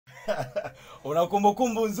Una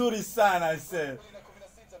kumbukumbu nzuri sana se.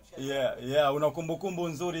 Yeah, una kumbukumbu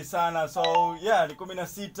nzuri sana. So yeah, ni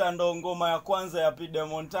 16 ndo ngoma ya kwanza ya Pidde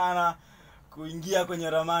Montanah kuingia kwenye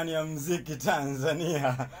ramani ya muziki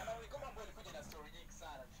Tanzania.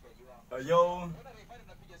 Yo.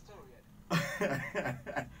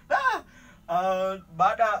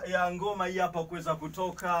 Baada ya ngoma hii hapa kuweza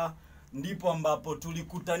kutoka ndipo ambapo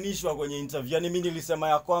tulikutanishwa kwenye interview. Yani mimi nilisema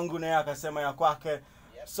ya kwangu na yeye akasema ya kwake.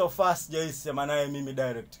 So fast jaisema naye mimi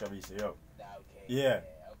direct kabisa. Yo. Yeah.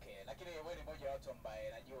 Okay. Lakini wewe ni mmoja wa watu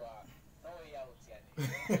ambaye najua no way out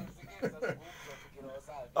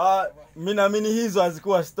yani. Mimi naamini hizo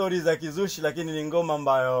hazikuwa stories za kizushi, lakini ni ngoma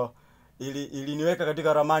ambayo iliniweka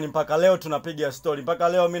katika ramani mpaka leo tunapiga story. Mpaka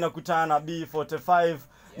leo mimi nakutana na B45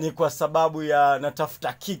 ni kwa sababu ya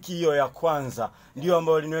natafuta kiki hiyo ya kwanza. Ndio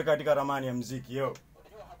ambayo iliniweka katika ramani ya muziki. Yo.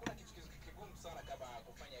 Unajua hakuna kitu kigumu sana kama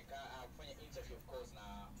kufanya interview of course na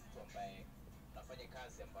mtu ambaye unafanya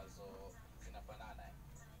kazi ambazo zinafanana.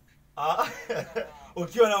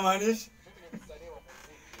 Ukiwa na maanisha? Mimi ni msanii wa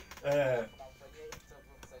muziki. Unafanya interview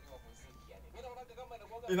msanii wa muziki yani. Mimi naona kama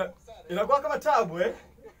inakuwa kama tabu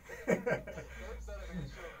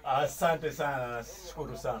Asante sana,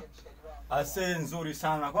 nashukuru sana. Ase nzuri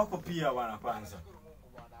sana kwako pia bwana kwanza.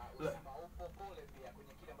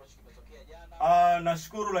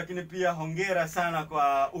 Nashukuru, lakini pia hongera sana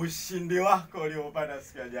kwa ushindi wako uliopata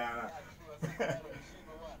siku ya jana.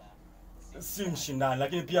 Si mshindani,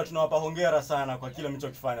 lakini pia tunawapa hongera sana kwa kile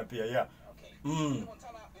mlichokifanya pia. Yeah.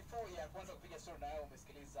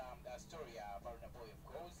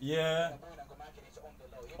 Yeah.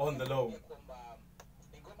 On the low.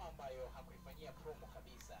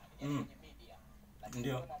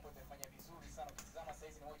 Ndio.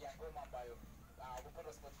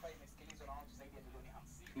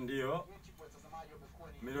 Ndio.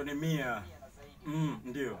 Milioni 100.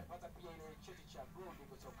 Ndio.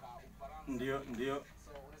 Ndio.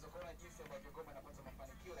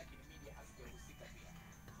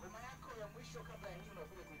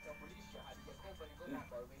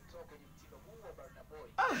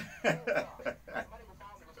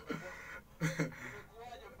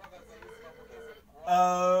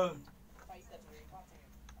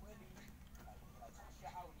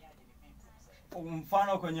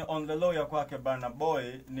 Mfano kwenye On The Low ya kwake Burna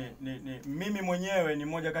Boy ni mimi mwenyewe ni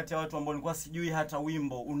mmoja kati ya watu ambao nilikuwa sijui hata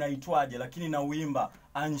wimbo unaitwaje, lakini na uimba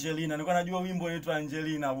Angelina. Nilikuwa najua wimbo unaitwa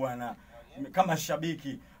Angelina bwana kama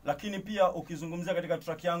shabiki. Lakini pia ukizungumzia katika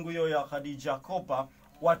track yangu hiyo ya Khadija Kopa,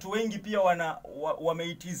 watu wengi pia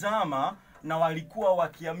wameitizama na walikuwa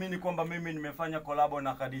wakiamini kwamba mimi nimefanya collab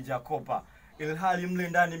na Khadija Kopa. Ilhali mle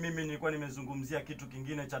ndani mimi nilikuwa nimezungumzia kitu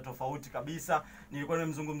kingine cha tofauti kabisa. Nilikuwa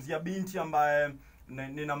nimemzungumzia binti ambaye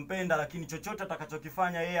ninampenda, lakini chochote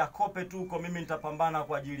atakachokifanya yeye akope tu kwa mimi nitapambana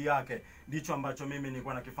kwa ajili yake. Ndicho ambacho mimi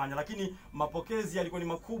nilikuwa nakifanya. Lakini mapokezi yalikuwa ni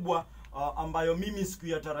makubwa ambayo mimi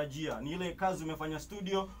sikuyatarajia. Ni ile kazi umefanya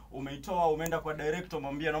studio, umeitoa, umeenda kwa director,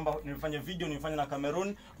 umwambia naomba nifanye video, nifanye na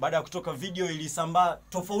Cameroon. Baada ya kutoka video ilisambaa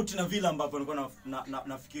tofauti na vile ambavyo nilikuwa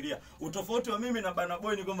nafikiria. Utofauti wa mimi na Burna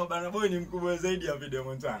Boy ni kwamba Burna Boy ni mkubwa zaidi ya Pidde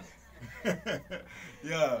Montanah.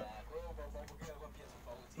 Yeah.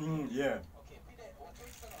 Yeah.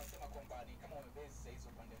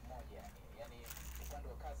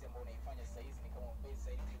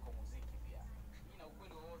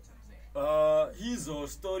 Hizo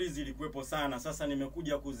stories zilikuwepo sana. Sasa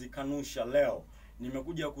nimekuja kuzikanusha leo.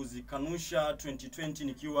 Nimekuja kuzikanusha 2020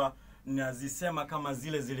 nikiwa nazisema kama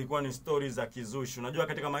zile zilikuwa ni stories za kizushi. Unajua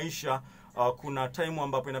katika maisha kuna time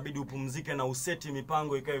ambapo inabidi upumzike na useti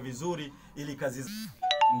mipango ikae vizuri ili kazi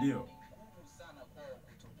ndio.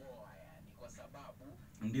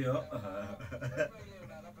 Ndio.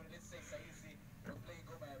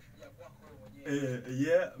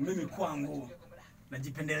 Yeah, mimi kwangu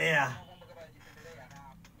najipendelea.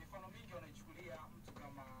 Mifano mingi wanaichukulia mtu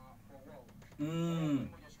kama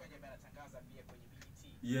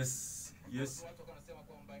Yes. Watu wanasema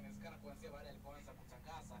kwamba inawezekana kuanzia baada alipoanza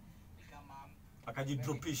kutangaza ni kama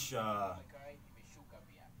akajidropisha. Imeshuka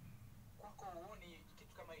pia. Kwako uone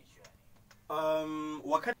kitu kama hicho?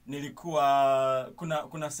 Wakati nilikuwa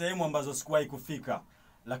kuna sehemu ambazo sikuwahi kufika.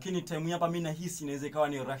 Lakini time hapa mimi nahisi inaweza ikawa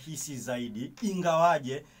ni rahisi zaidi.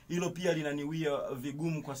 Ingawaje hilo pia linaniwia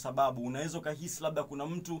vigumu kwa sababu unaweza kuhisi labda kuna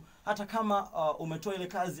mtu hata kama umetoa ile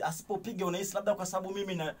kazi asipopiga unahisi labda kwa sababu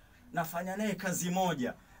mimi nafanya naye kazi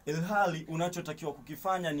moja. Ilhali unachotakiwa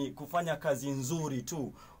kukifanya ni kufanya kazi nzuri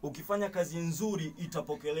tu. Ukifanya kazi nzuri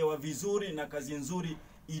itapokelewa vizuri na kazi nzuri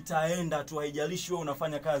itaenda tu, haijalishi wewe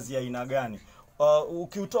unafanya kazi ya aina gani.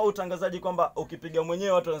 Ukiutoa utangazaji kwamba ukipiga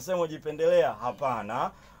mwenyewe watu wanasema ujipendelea,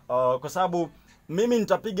 hapana. Kwa sababu Mimi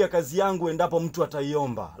nitapiga kazi yangu endapo mtu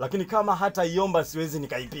ataiomba, lakini kama hataiomba siwezi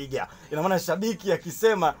nikaipiga. Ina maana shabiki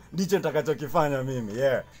akisema ndicho nitakachokifanya mimi.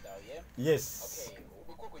 Yeah. Yes. Okay,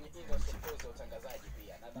 umekuwa kwenye industry ya utangazaji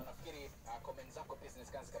pia. Na nafikiri comments zako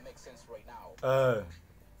business can make sense right now.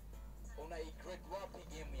 Unaigrade wapi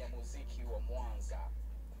game ya muziki wa Mwanza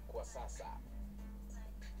kwa sasa?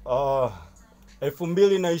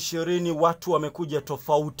 2020 watu wamekuja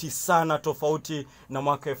tofauti sana, tofauti na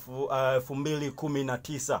mwaka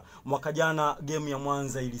 2019. Mwaka jana game ya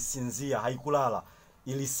Mwanza ilisinzia, haikulala.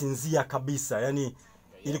 Ilisinzia kabisa. Yani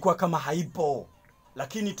ilikuwa kama haipo.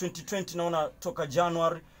 Lakini 2020 naona toka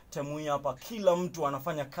January temu hii hapa kila mtu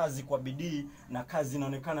anafanya kazi kwa bidii, na kazi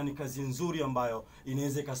inaonekana ni kazi nzuri ambayo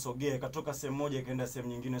inaweza ikasogea ikatoka sehemu moja ikaenda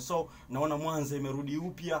sehemu nyingine. So naona Mwanza imerudi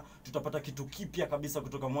upya, tutapata kitu kipya kabisa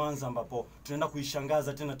kutoka Mwanza ambapo tunaenda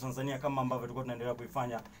kuishangaza tena Tanzania kama ambavyo tulikuwa tunaendelea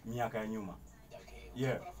kuifanya miaka ya nyuma. Okay.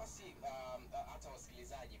 Yeah. Nafasi hata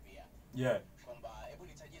wasikilizaji pia. Yeah. Kwamba hebu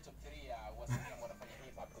nitajie top 3 ya wasanii ambao wanafanya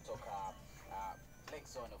hip hop kutoka Lake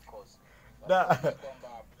Zone of course.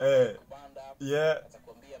 Yeah.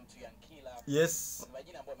 Atakwambia mtu Yankila. Yes.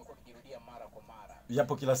 Majina ambayo yamekuwa yakijirudia mara kwa mara.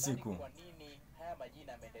 Yapo kila siku. Kwa nini haya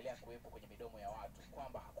majina yameendelea kuwepo kwenye midomo ya watu?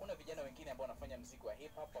 Kwamba hakuna vijana wengine ambao wanafanya muziki wa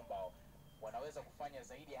hip hop ambao wanaweza kufanya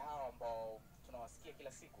zaidi ya hao ambao tunawasikia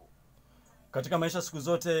kila siku? Katika maisha siku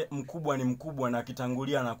zote mkubwa ni mkubwa, na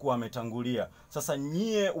akitangulia anakuwa ametangulia. Sasa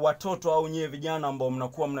nyie watoto au nyie vijana ambao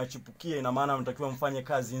mnakuwa mnachipukia, ina maana mtakiwa mfanye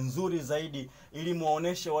kazi nzuri zaidi ili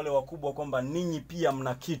muoneshe wale wakubwa kwamba ninyi pia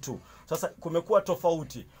mna kitu. Sasa kumekuwa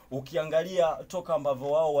tofauti. Ukiangalia toka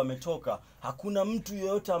ambavyo wao wametoka, hakuna mtu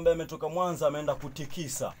yeyote ambaye ametoka Mwanza ameenda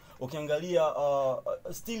kutikisa. Ukiangalia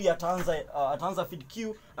still ataanza Feed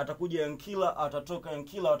Q, atakuja Yankila, atatoka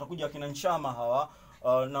Yankila, atakuja kina Nchama hawa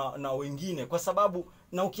na wengine, kwa sababu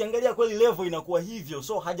na ukiangalia kweli level inakuwa hivyo.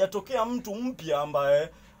 So hajatokea mtu mpya ambaye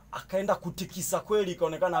akaenda kutikisa kweli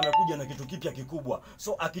ikaonekana amekuja na kitu kipya kikubwa.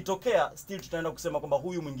 So akitokea still tutaenda kusema kwamba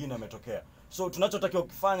huyu mwingine ametokea. So tunachotakiwa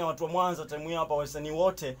kufanya watu wa Mwanza time hii hapa, wasanii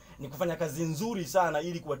wote, ni kufanya kazi nzuri sana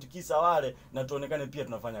ili kuwatikisa wale na tuonekane pia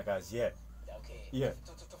tunafanya kazi. Yeah. Okay. Yeah.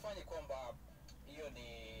 Tufanye kwamba hiyo ni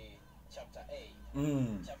chapter A.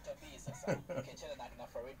 Chapter B sasa. Tukiachana na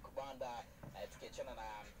Farid Kubanda, tukiachana na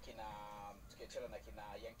kina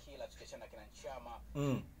Yankila, tukiachana na kina Nchama.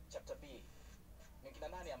 Chapter B. Ni kina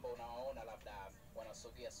nani ambao unawaona labda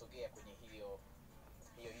wanasogea kwenye hiyo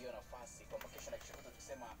nafasi? Kwa kesho na kesho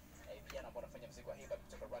tukisema vijana ambao wanafanya muziki wa hip hop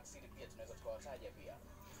kutoka Rock City pia tunaweza tukawataja pia.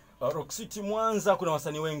 Rock City Mwanza kuna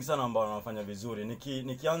wasanii wengi sana ambao wanafanya vizuri.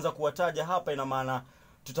 Nikianza kuwataja hapa ina maana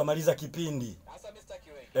tutamaliza kipindi. Sasa mistaki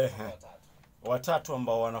wengi. Watatu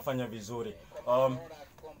ambao wanafanya vizuri.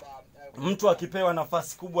 Mtu akipewa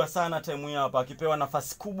nafasi kubwa sana time hii hapa, akipewa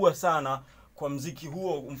nafasi kubwa sana kwa mziki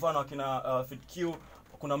huo, mfano akina Feed Q,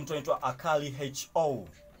 kuna mtu anaitwa Akali HO.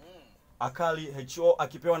 Akali HO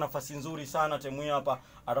akipewa nafasi nzuri sana time hii hapa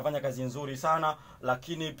atafanya kazi nzuri sana.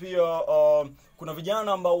 Lakini pia kuna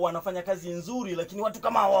vijana ambao wanafanya kazi nzuri lakini watu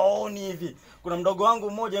kama hawaoni hivi. Kuna mdogo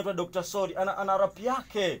wangu mmoja anaitwa Dr. Sorry, ana rap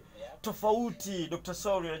yake tofauti. Dr.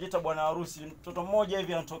 Sorry anajiita bwana harusi, mtoto mmoja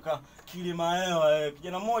hivi anatoka Kilimaewa,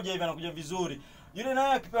 kijana mmoja hivi anakuja vizuri. Yule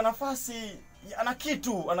naye akipewa nafasi ana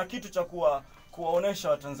kitu cha kuwaonesha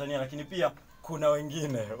Watanzania. Lakini pia kuna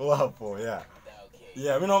wengine wapo. Yeah.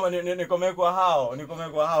 Yeah, mimi naomba nikomee kwa hao kwanza.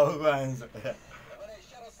 Bwana,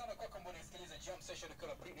 ishara sana kwa kwamba unasikiliza Jam Session kwa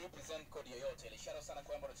represent code yoyote. Ishara sana kwa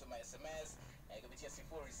kwamba unatuma SMS kupitia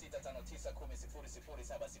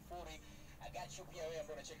 0659100070. I got you pia wewe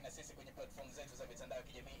ambao unacheck na sisi kwenye platform zetu za mitandao ya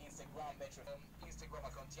kijamii, Instagram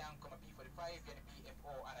account yangu kama B45, yani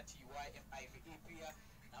BFORTYFIVE pia.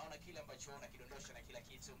 Naona kile ambacho unakidondosha na kila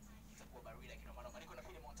kitu itakuwa barida kina maana. Niko na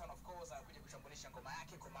Pidde Montanah of course anakuja kutambulisha ngoma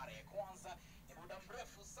yake kwa mara ya kwanza. Ni muda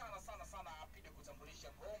mrefu sana Pidde kutambulisha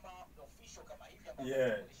ngoma official kama hivi ambapo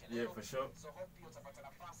yeah for sure. So hope you utapata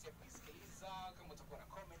nafasi ya kusikiliza. Kama utakuwa na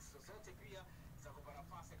comments zozote pia utakuwa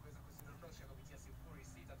nafasi ya kuweza kuzidondosha kupitia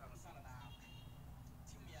 0657 na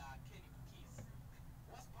timu ya Kenny Cookies.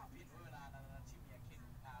 What's popping wewe na timu ya Kenny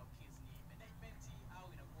Cookies, ni management au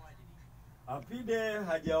inakuwaje? Pidde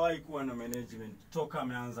hajawahi kuwa na management toka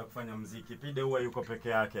ameanza kufanya muziki. Pidde huwa yuko peke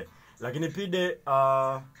yake. Lakini Pidde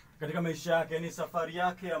katika maisha yake, yani safari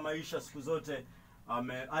yake ya maisha siku zote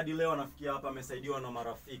hadi leo anafikia hapa amesaidiwa na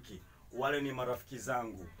marafiki. Wale ni marafiki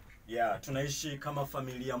zangu. Yeah, tunaishi kama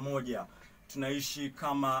familia moja. Tunaishi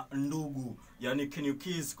kama ndugu. Yani Kenny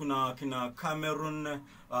Cookies, kuna kina Cameroon,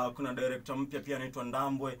 kuna director mpya pia anaitwa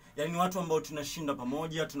Ndambwe. Yani watu ambao tunashinda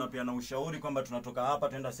pamoja, tunapeana ushauri kwamba tunatoka hapa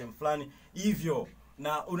tuenda sehemu fulani. Hivyo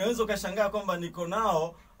na unaweza ukashangaa kwamba niko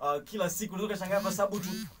nao kila siku. Unaweza ukashangaa kwa sababu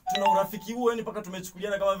tuna urafiki huo, yani mpaka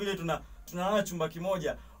tumechukuliana kama vile tunalala chumba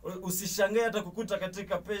kimoja. Usishangae hata kukuta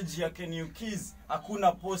katika page ya Can You Kiss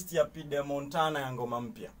hakuna post ya Pidde Montanah ya ngoma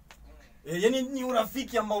mpya. Yani ni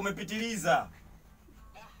urafiki ambao umepitiliza.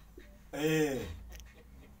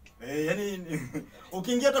 Yani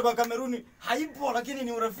ukiingia hata kwa Kameruni haipo, lakini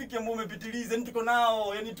ni urafiki ambao umepitiliza.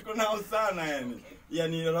 Yani tuko nao sana yani.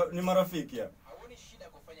 Yani ni marafiki ya. Hauoni shida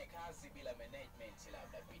kufanya kazi bila management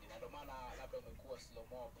labda Pidde? Na ndio maana labda umekuwa slow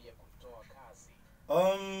mo pia kutoa kazi.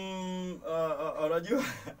 Unajua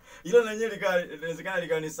hilo lenyewe inawezekana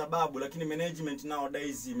likawa ni sababu, lakini management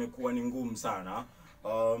nowadays imekuwa ni ngumu sana.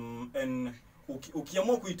 And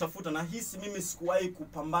ukiamua kuitafuta, na hisi mimi sikuwahi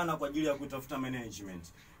kupambana kwa ajili ya kutafuta management.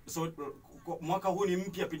 So mwaka huu ni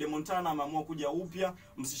mpya, Pidde Montanah ameamua kuja upya.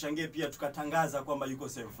 Msishangae pia tukatangaza kwamba yuko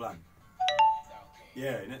sehemu fulani.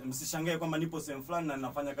 Yeah, msishangae kwamba nipo sehemu fulani na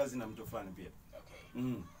ninafanya kazi na mtu fulani pia. Okay.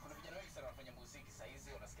 Kuna vijana wengi sana wanafanya muziki sasa hizi,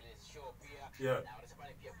 wanasikiliza show pia. Yeah. Na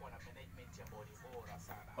wanatamani pia kuwa na management ambayo ni bora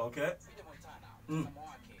sana. Okay. Pidde Montanah, mtazamo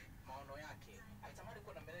wake, maono yake, anatamani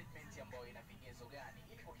kuwa na management ambayo ina vigezo gani?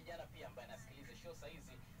 Ili kwa kijana pia ambaye anasikiliza show sasa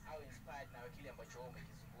hizi awe inspired na kile ambacho wewe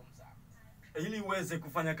umekizungumza. Ili uweze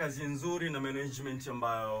kufanya kazi nzuri na management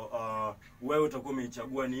ambayo wewe utakuwa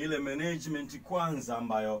umeichagua, ni ile management kwanza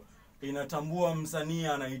ambayo inatambua msanii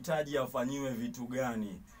anahitaji afanyiwe vitu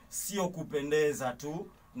gani. Sio kupendeza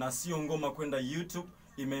tu, na sio ngoma kwenda YouTube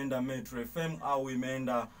imeenda Metro FM au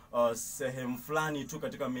imeenda sehemu fulani tu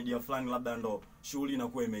katika media fulani, labda ndo shughuli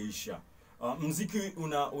inakuwa imeisha. Muziki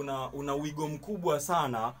una wigo mkubwa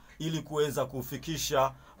sana ili kuweza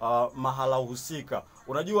kufikisha mahala husika.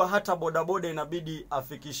 Unajua hata bodaboda inabidi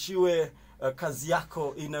afikishiwe kazi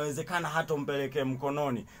yako, inawezekana hata umpeleke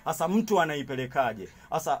mkononi. Sasa mtu anaipelekaje?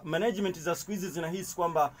 Sasa management za siku hizi zinahisi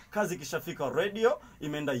kwamba kazi kishafika radio,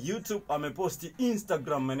 imeenda YouTube, ameposti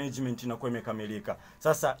Instagram, management inakuwa imekamilika.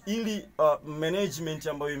 Sasa ili management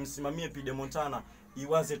ambayo imsimamie Pidde Montanah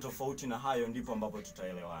iwaze tofauti na hayo, ndipo ambapo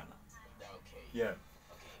tutaelewana. Okay. Yeah.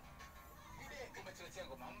 Pidde, umetuletea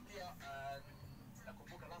ngoma mpya.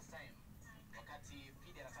 Nakumbuka last time wakati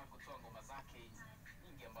Pidde anataka kutoa ngoma zake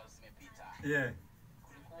nyingi ambazo zimepita. Yeah.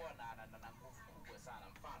 Kulikuwa na nguvu kubwa sana,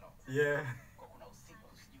 mfano. Yeah. Kwa kuna usiku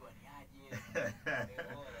usijua ni aje.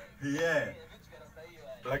 Yeah.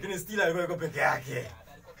 Lakini still alikuwa yuko peke yake.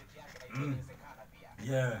 Alikuwa peke yake na inawezekana pia.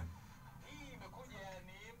 Yeah. Hii imekuja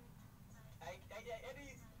yani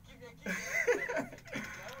kimya.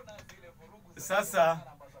 Sasa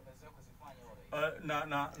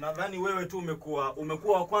nadhani wewe tu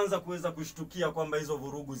umekuwa wa kwanza kuweza kushtukia kwamba hizo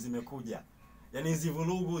vurugu zimekuja. Yaani hizi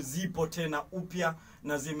vurugu zipo tena upya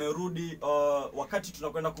na zimerudi. Wakati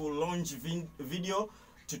tunakwenda ku launch video,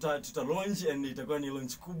 tuta launch, and itakuwa ni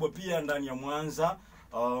launch kubwa pia ndani ya Mwanza.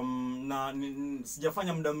 Na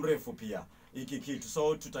sijafanya muda mrefu pia hiki kitu,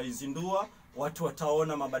 so tutaizindua, watu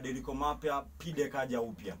wataona mabadiliko mapya. Pidde kaja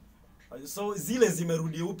upya. So zile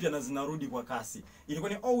zimerudi upya na zinarudi kwa kasi. Ilikuwa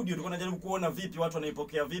ni audio, tulikuwa tunajaribu kuona vipi watu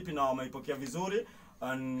wanaipokea vipi, na wameipokea vizuri.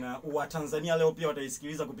 Wa Tanzania leo pia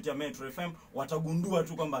wataisikiliza kupitia Metro FM, watagundua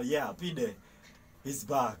tu kwamba yeah, Pidde is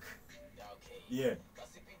back. Okay. Yeah.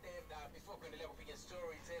 Basi Pidde, before kuendelea kupiga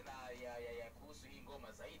story tena ya kuhusu hii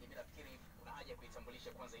ngoma zaidi, mimi nafikiri kuna haja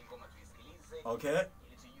kuitambulisha kwanza hii ngoma tuisikilize. Okay.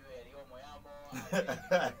 Ili tujue yaliomo yamo.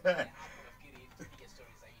 Nafikiri tupige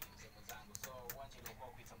story zaidi mzee mzangu. So wacha leo kwa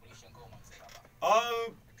kuitambulisha ngoma mzee baba.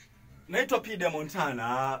 Naitwa Pidde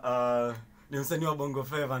Montanah. Ni msanii wa Bongo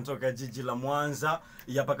Flava kutoka jiji la Mwanza.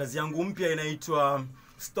 Hapa kazi yangu mpya inaitwa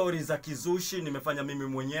Stories za Kizushi. Nimefanya mimi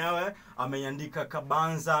mwenyewe, ameiandika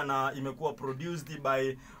Kabanza, na imekuwa produced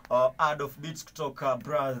by Adolf Beats kutoka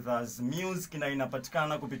Brothers Music, na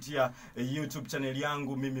inapatikana kupitia YouTube channel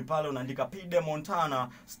yangu. Mimi pale unaandika Pidde Montanah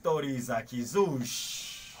Stories za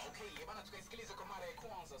Kizushi. Okay, bana, tukaisikiliza kwa mara ya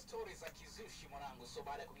kwanza Stories za Kizushi mwanangu. So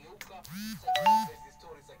baada ya kugeuka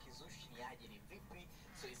Stories za Kizushi ni aje, ni vipi?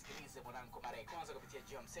 So isikilize mwanangu kwa mara ya kwanza kupitia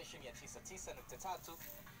Jam Session ya 99.3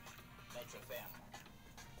 Metro FM.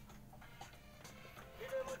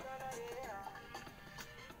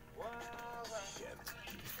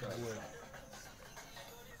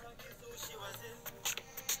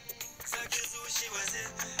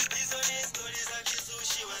 Stories za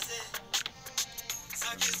Kizushi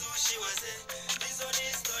wazee.